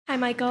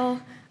Michael.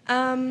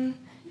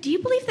 Do you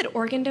believe that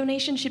organ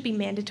donation should be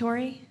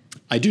mandatory?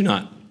 I do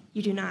not.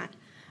 You do not.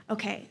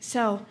 Okay,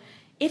 so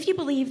if you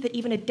believe that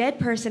even a dead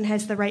person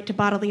has the right to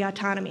bodily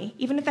autonomy,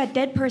 even if that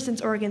dead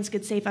person's organs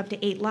could save up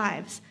to 8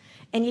 lives,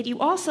 and yet you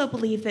also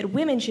believe that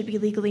women should be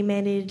legally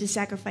mandated to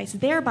sacrifice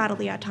their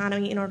bodily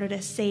autonomy in order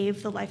to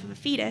save the life of a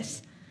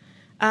fetus,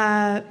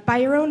 by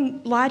your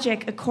own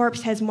logic, a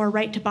corpse has more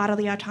right to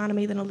bodily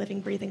autonomy than a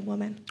living, breathing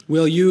woman.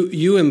 Well,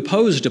 you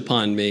imposed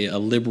upon me a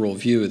liberal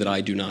view that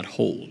I do not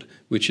hold,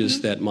 which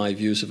is that my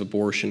views of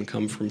abortion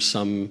come from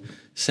some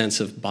sense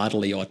of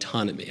bodily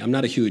autonomy. I'm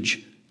not a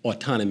huge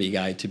autonomy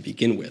guy to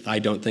begin with. I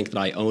don't think that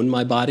I own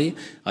my body.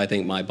 I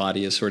think my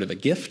body is sort of a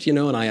gift,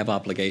 and I have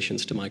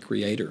obligations to my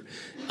creator.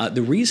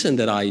 The reason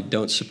that I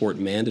don't support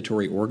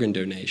mandatory organ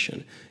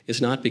donation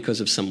is not because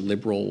of some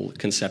liberal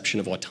conception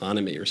of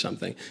autonomy or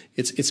something.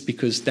 It's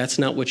because that's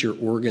not what your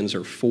organs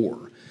are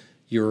for.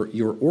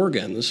 Your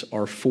organs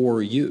are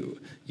for you.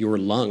 Your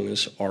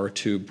lungs are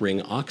to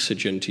bring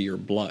oxygen to your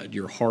blood.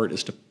 Your heart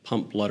is to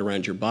pump blood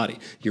around your body.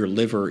 Your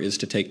liver is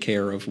to take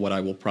care of what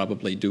I will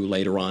probably do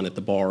later on at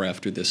the bar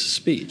after this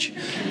speech,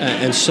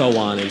 and so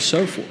on and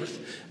so forth.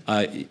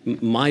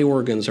 My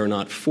organs are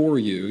not for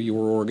you.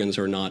 Your organs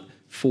are not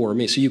for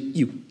me. So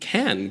you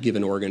can give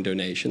an organ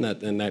donation,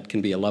 and that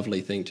can be a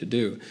lovely thing to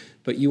do,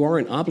 but you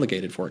aren't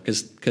obligated for it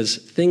because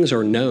things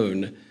are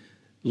known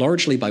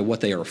largely by what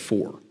they are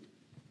for.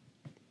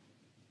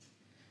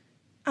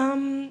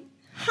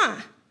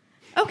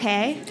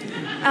 Okay.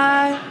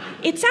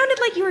 It sounded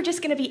like you were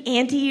just going to be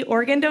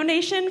anti-organ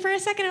donation for a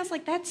second. I was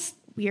like, that's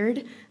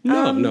weird.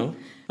 No.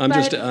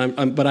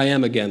 But I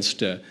am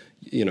against,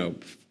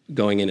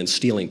 going in and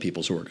stealing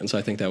people's organs.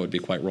 I think that would be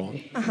quite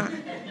wrong.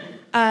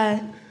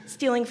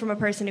 Stealing from a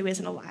person who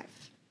isn't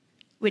alive,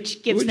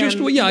 which gives them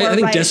I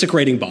think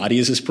desecrating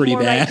bodies is pretty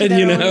bad,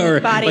 or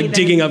like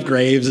digging up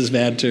graves is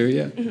bad too.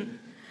 Yeah.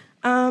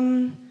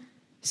 Mm-hmm.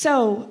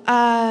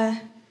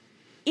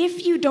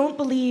 If you don't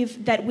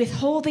believe that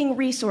withholding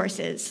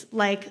resources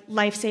like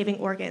life-saving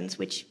organs,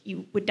 which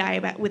you would die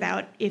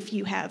without if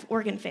you have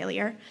organ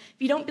failure,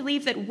 if you don't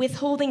believe that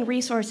withholding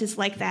resources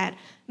like that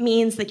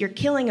means that you're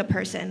killing a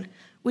person,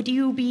 would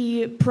you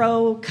be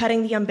pro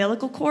cutting the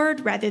umbilical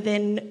cord rather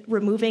than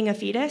removing a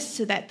fetus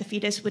so that the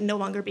fetus would no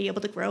longer be able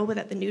to grow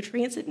without the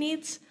nutrients it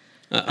needs?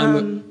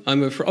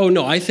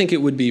 I think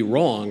it would be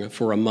wrong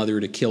for a mother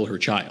to kill her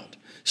child.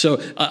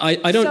 So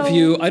I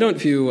don't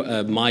view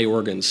my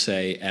organs,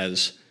 say,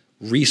 as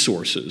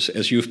resources,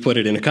 as you've put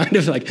it, in a kind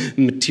of like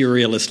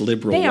materialist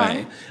liberal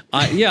way.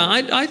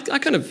 I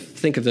kind of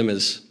think of them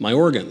as my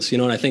organs,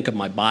 and I think of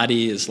my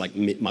body as like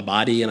my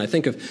body, and I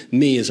think of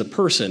me as a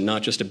person,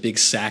 not just a big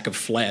sack of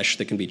flesh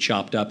that can be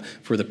chopped up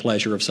for the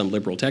pleasure of some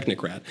liberal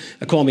technocrat.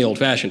 Call me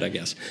old-fashioned, I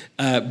guess.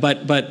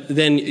 But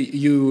then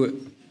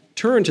you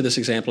turn to this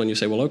example and you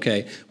say, well,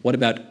 okay, what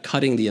about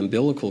cutting the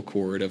umbilical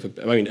cord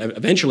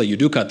eventually you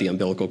do cut the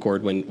umbilical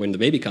cord when the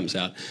baby comes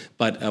out,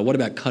 but what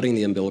about cutting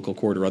the umbilical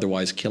cord or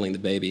otherwise killing the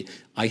baby?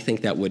 I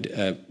think that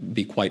would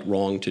be quite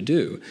wrong to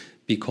do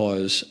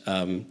because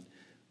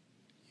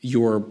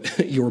your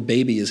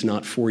baby is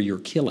not for your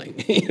killing.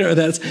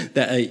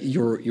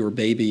 Your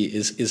baby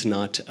is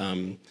not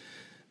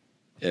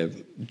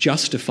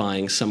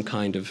justifying some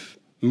kind of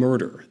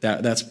murder.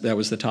 That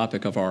was the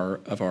topic of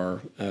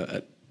our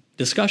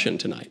discussion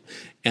tonight.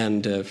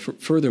 And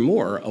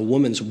furthermore, a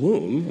woman's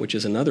womb, which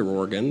is another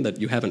organ that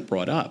you haven't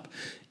brought up,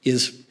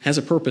 has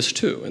a purpose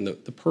too. And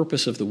the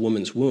purpose of the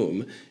woman's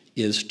womb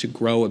is to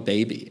grow a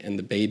baby. And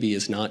the baby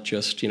is not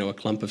just a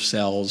clump of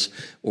cells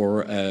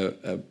or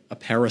a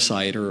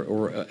parasite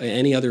or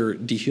any other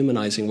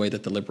dehumanizing way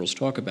that the liberals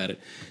talk about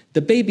it.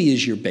 The baby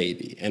is your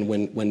baby. And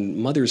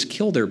when mothers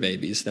kill their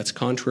babies, that's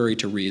contrary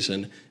to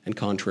reason and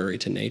contrary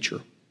to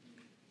nature.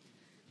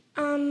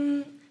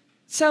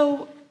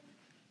 So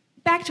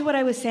back to what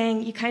I was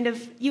saying,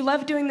 you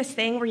love doing this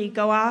thing where you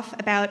go off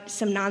about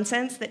some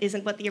nonsense that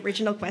isn't what the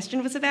original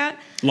question was about.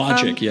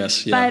 Logic,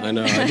 yes, yeah, I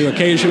know. I do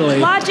occasionally.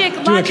 Logic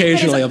apply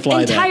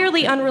that.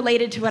 Entirely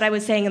unrelated to what I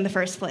was saying in the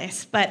first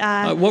place. But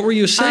what were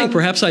you saying?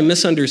 Perhaps I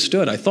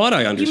misunderstood. I thought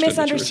I understood. You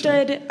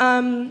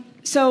misunderstood.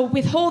 So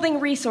withholding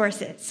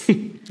resources.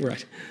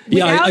 Right.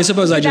 I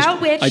suppose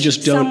without I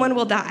just don't. Someone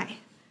will die.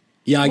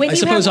 Yeah, when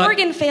you have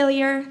organ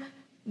failure,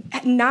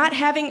 not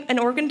having an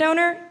organ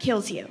donor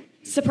kills you.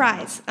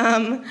 Surprise.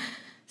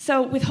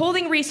 So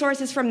withholding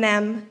resources from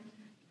them,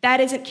 that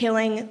isn't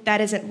killing,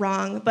 that isn't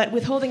wrong. But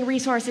withholding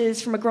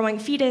resources from a growing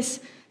fetus,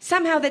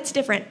 somehow that's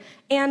different.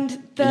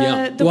 And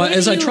the way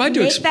as I tried to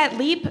make that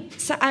leap,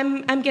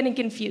 I'm getting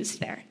confused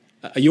there.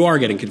 You are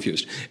getting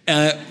confused.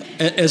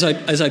 As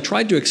I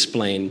tried to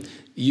explain,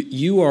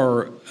 you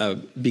are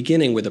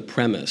beginning with a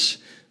premise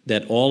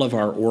that all of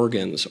our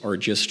organs are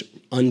just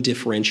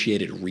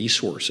undifferentiated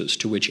resources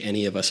to which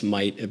any of us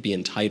might be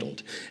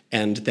entitled.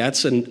 And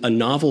that's a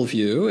novel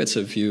view. It's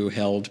a view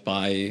held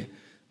by,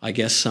 I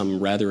guess, some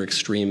rather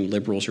extreme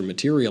liberals or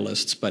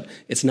materialists, but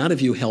it's not a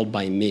view held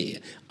by me.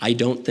 I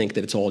don't think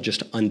that it's all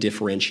just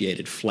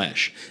undifferentiated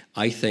flesh.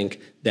 I think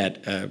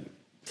that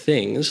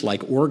things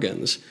like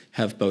organs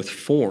have both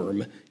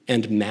form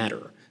and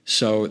matter.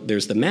 So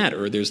there's the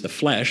matter, there's the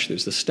flesh,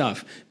 there's the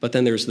stuff, but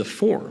then there's the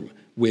form,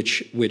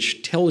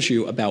 which tells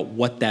you about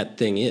what that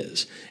thing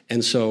is.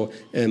 And so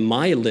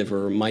my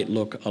liver might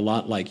look a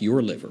lot like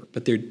your liver,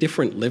 but they're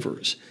different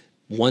livers.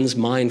 One's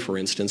mine, for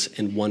instance,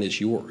 and one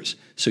is yours.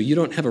 So you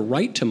don't have a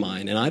right to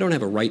mine, and I don't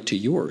have a right to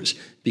yours,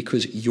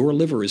 because your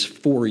liver is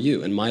for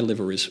you, and my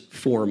liver is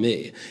for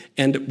me.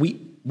 And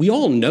we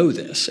all know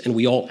this, and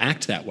we all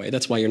act that way.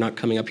 That's why you're not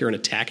coming up here and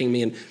attacking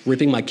me and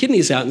ripping my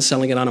kidneys out and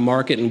selling it on a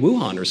market in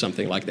Wuhan or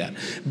something like that.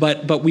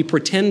 But we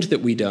pretend that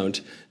we don't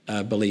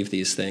believe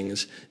these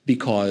things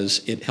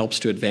because it helps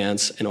to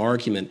advance an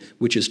argument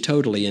which is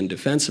totally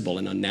indefensible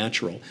and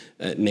unnatural,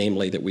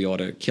 namely that we ought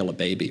to kill a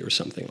baby or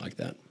something like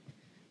that.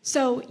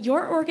 So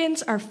your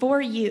organs are for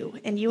you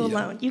and you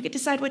alone. You get to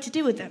decide what to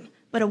do with them.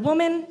 But a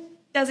woman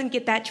doesn't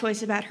get that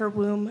choice about her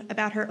womb,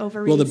 about her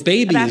ovaries. Well, the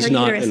baby is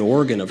not an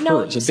organ of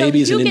hers. A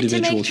baby is an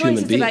individual human being. So you get to make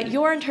choices about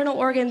your internal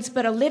organs,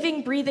 but a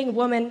living, breathing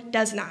woman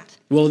does not.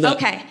 Well,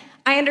 okay,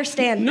 I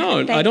understand. No,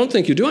 I don't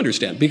think you do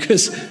understand,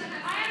 because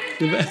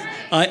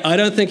I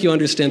don't think you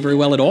understand very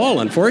well at all,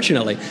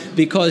 unfortunately,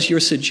 because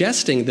you're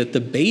suggesting that the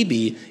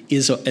baby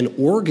is an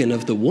organ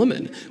of the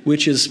woman,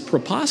 which is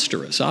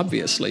preposterous,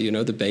 obviously. You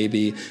know, the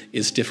baby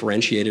is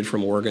differentiated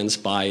from organs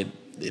by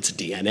its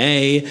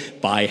DNA,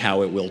 by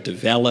how it will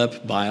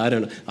develop, by, I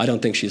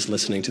don't think she's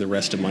listening to the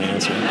rest of my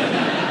answer. Right.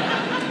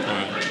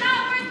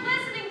 Not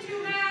worth listening to,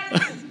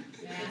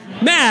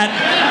 Matt.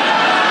 Matt!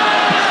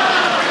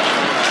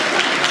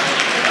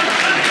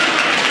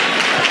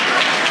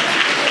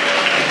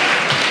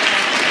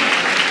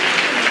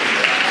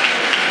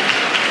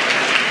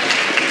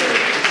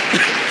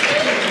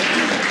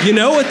 You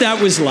know what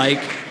that was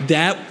like?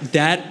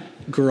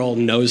 That girl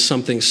knows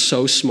something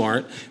so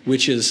smart,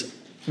 which is,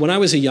 when I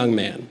was a young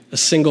man, a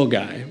single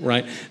guy,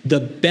 right,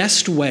 the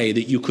best way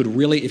that you could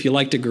really, if you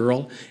liked a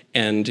girl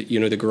and, you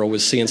know, the girl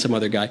was seeing some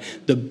other guy,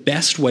 the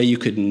best way you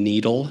could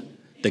needle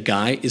the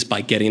guy is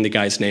by getting the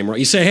guy's name right.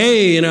 You say,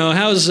 hey, you know,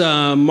 how's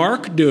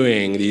Mark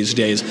doing these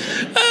days?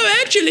 Oh,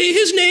 actually,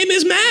 his name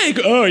is Mike.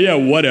 Oh, yeah,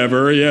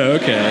 whatever. Yeah,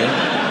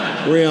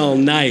 okay. Real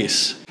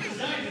nice.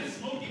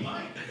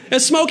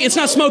 It's Smokey. It's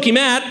not Smokey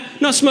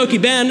Matt, not Smokey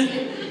Ben,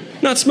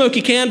 not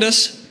Smokey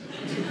Candace.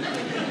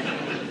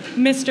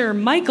 Mr.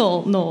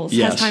 Michael Knowles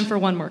Yes. has time for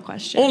one more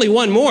question. Only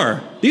one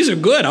more. These are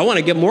good. I want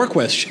to get more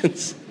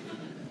questions.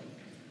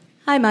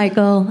 Hi,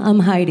 Michael. I'm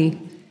Heidi.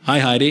 Hi,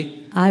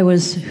 Heidi. I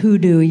was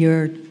Hoodoo,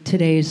 your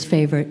today's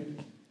favorite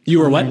You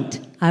were comment.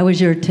 what? I was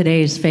your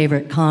today's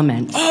favorite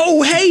comment.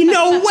 Oh, hey,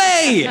 no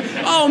way.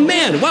 Oh,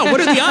 man. Wow, what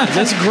are the odds?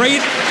 That's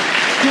great.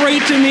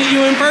 Great to meet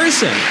you in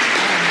person.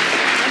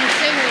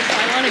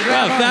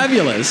 Wow,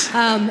 fabulous.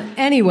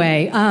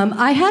 Anyway,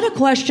 I had a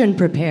question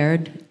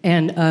prepared,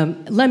 and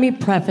let me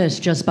preface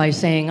just by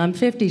saying I'm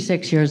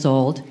 56 years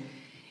old,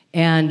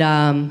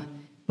 and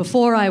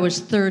before I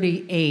was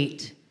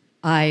 38,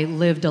 I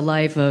lived a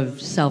life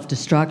of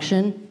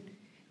self-destruction,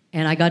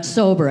 and I got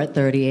sober at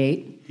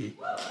 38,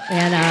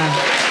 and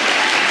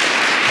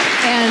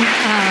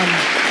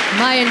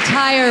my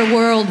entire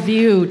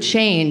worldview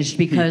changed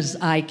because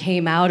I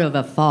came out of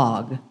a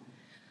fog.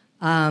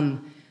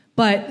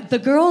 But the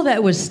girl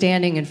that was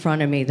standing in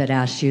front of me that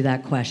asked you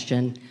that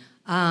question,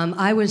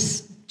 I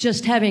was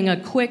just having a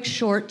quick,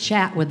 short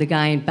chat with the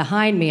guy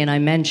behind me, and I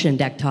mentioned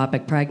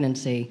ectopic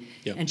pregnancy.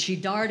 Yep. And she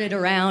darted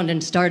around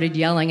and started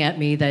yelling at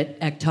me that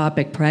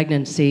ectopic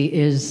pregnancy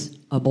is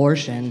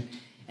abortion.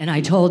 And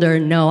I told her,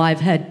 no,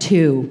 I've had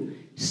 2,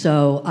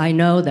 so I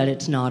know that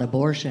it's not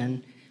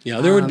abortion.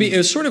 Yeah, there would be, it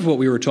was sort of what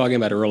we were talking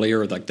about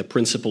earlier, like the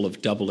principle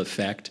of double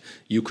effect.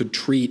 You could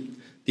treat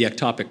the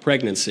ectopic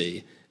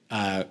pregnancy.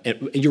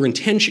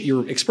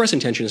 Your express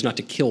intention is not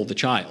to kill the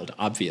child,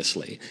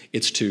 obviously.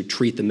 It's to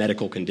treat the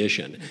medical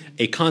condition.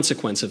 A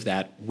consequence of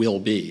that will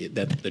be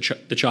that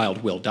the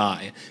child will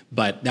die,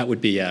 but that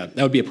would be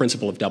a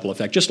principle of double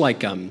effect, just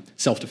like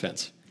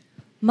self-defense.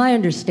 My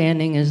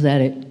understanding is that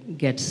it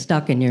gets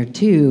stuck in your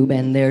tube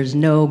and there's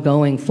no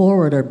going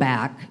forward or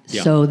back.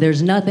 Yeah. So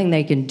there's nothing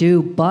they can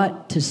do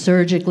but to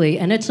surgically,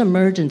 and it's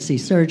emergency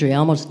surgery. I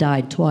almost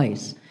died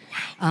twice.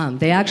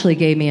 They actually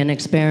gave me an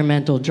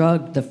experimental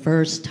drug the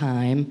first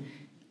time,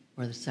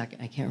 or the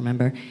second, I can't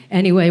remember.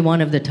 Anyway,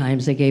 one of the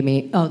times they gave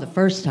me, the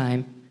first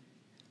time,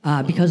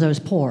 because I was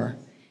poor,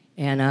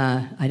 and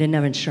I didn't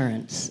have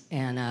insurance.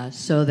 And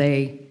so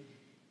they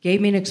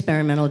gave me an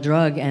experimental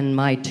drug, and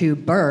my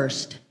tube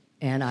burst,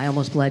 and I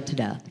almost bled to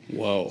death.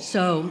 Whoa.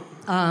 So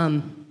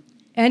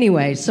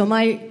anyway, so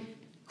my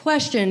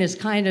question is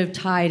kind of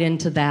tied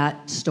into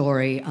that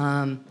story.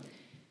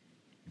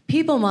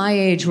 People my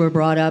age were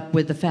brought up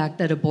with the fact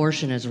that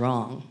abortion is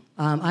wrong.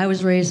 I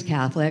was raised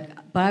Catholic,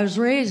 but I was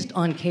raised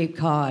on Cape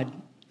Cod,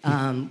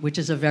 which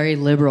is a very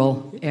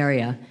liberal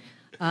area.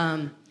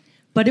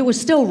 But it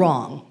was still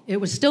wrong. It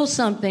was still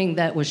something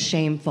that was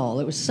shameful.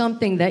 It was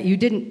something that you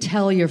didn't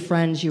tell your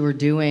friends you were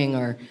doing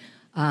or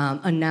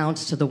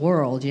announce to the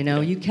world. You know,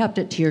 you kept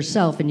it to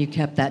yourself, and you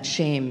kept that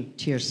shame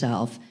to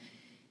yourself.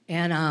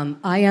 And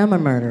I am a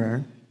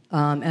murderer,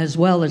 as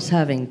well as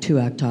having 2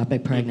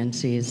 ectopic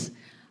pregnancies.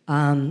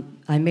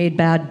 I made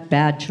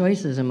bad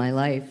choices in my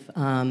life.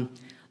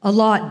 A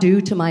lot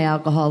due to my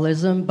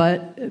alcoholism,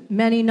 but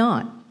many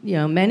not.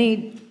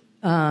 Many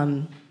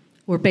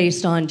were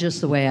based on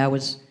just the way I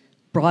was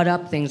brought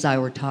up, things I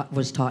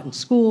was taught in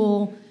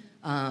school,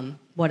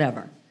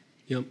 whatever.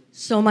 Yep.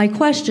 So my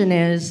question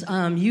is,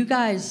 you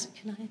guys,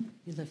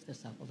 you lift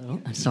this up a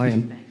little? I'm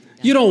sorry.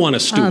 You don't want to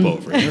stoop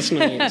over. That's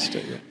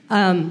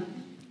not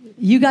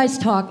You guys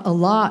talk a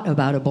lot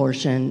about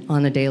abortion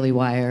on the Daily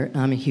Wire.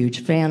 I'm a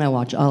huge fan. I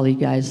watch all you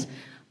guys.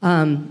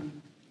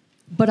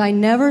 But I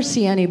never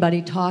see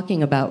anybody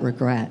talking about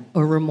regret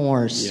or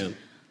remorse. Yeah.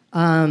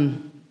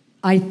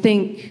 I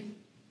think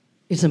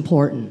it's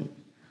important.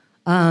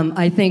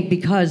 I think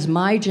because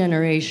my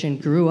generation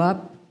grew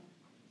up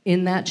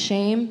in that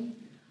shame,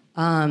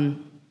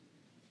 and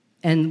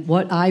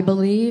what I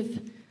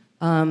believe,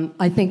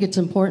 I think it's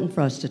important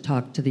for us to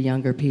talk to the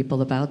younger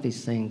people about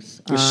these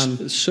things.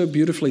 It's so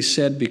beautifully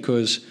said,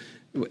 because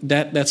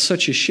that's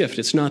such a shift.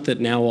 It's not that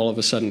now all of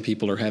a sudden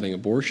people are having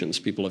abortions.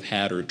 People have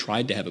had or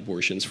tried to have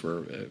abortions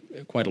for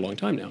quite a long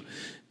time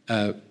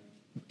now.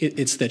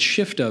 It's that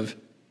shift of,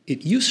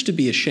 it used to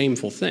be a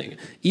shameful thing.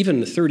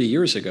 Even 30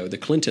 years ago, the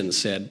Clintons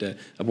said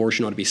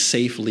abortion ought to be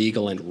safe,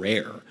 legal, and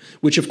rare,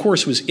 which of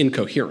course was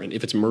incoherent.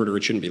 If it's murder,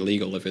 it shouldn't be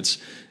legal. If it's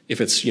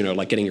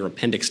like getting your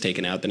appendix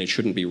taken out, then it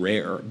shouldn't be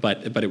rare.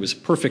 But it was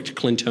perfect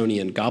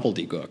Clintonian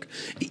gobbledygook.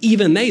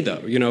 Even they,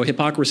 though,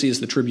 hypocrisy is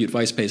the tribute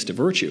vice pays to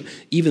virtue.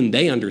 Even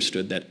they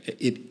understood that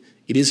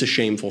it is a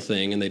shameful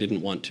thing, and they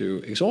didn't want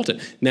to exalt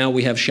it. Now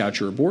we have shout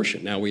your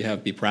abortion. Now we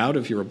have be proud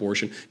of your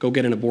abortion. Go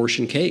get an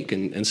abortion cake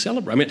and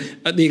celebrate. I mean,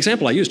 the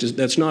example I used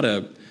that's not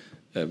a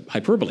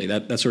hyperbole.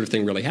 That sort of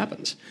thing really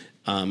happens.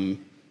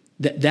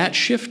 That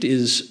shift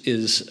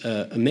is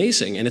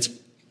amazing, and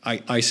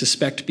I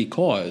suspect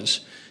because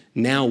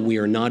now we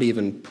are not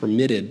even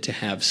permitted to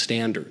have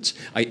standards.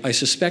 I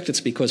suspect it's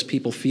because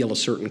people feel a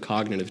certain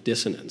cognitive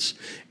dissonance,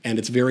 and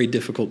it's very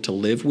difficult to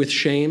live with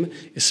shame,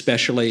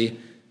 especially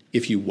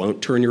if you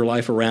won't turn your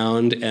life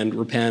around and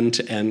repent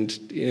and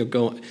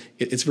go.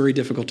 It's very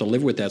difficult to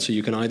live with that. So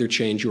you can either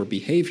change your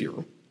behavior,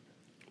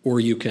 or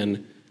you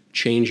can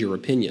change your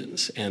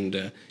opinions.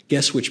 And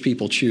guess which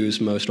people choose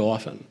most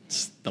often?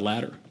 It's the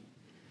latter.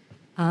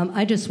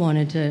 I just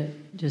wanted to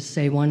just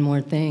say one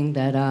more thing,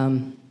 that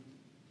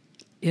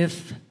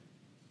if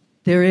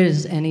there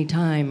is any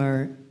time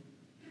or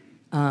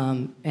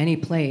any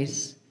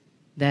place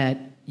that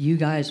you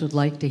guys would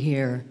like to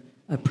hear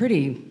a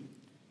pretty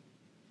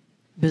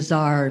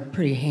bizarre,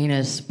 pretty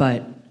heinous,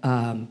 but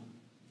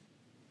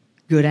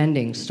good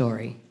ending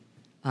story,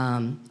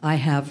 I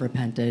have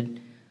repented.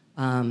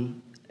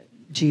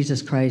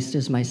 Jesus Christ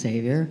is my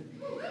Savior.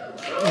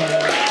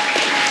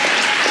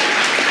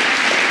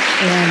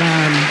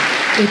 And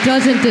it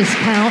doesn't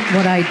discount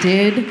what I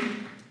did,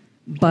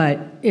 but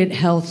it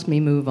helps me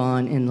move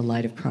on in the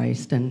light of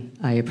Christ, and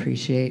I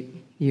appreciate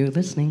you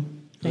listening.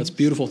 Thanks. That's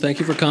beautiful. Thank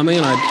you for coming,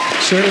 and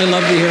I'd certainly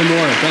love to hear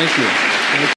more. Thank you.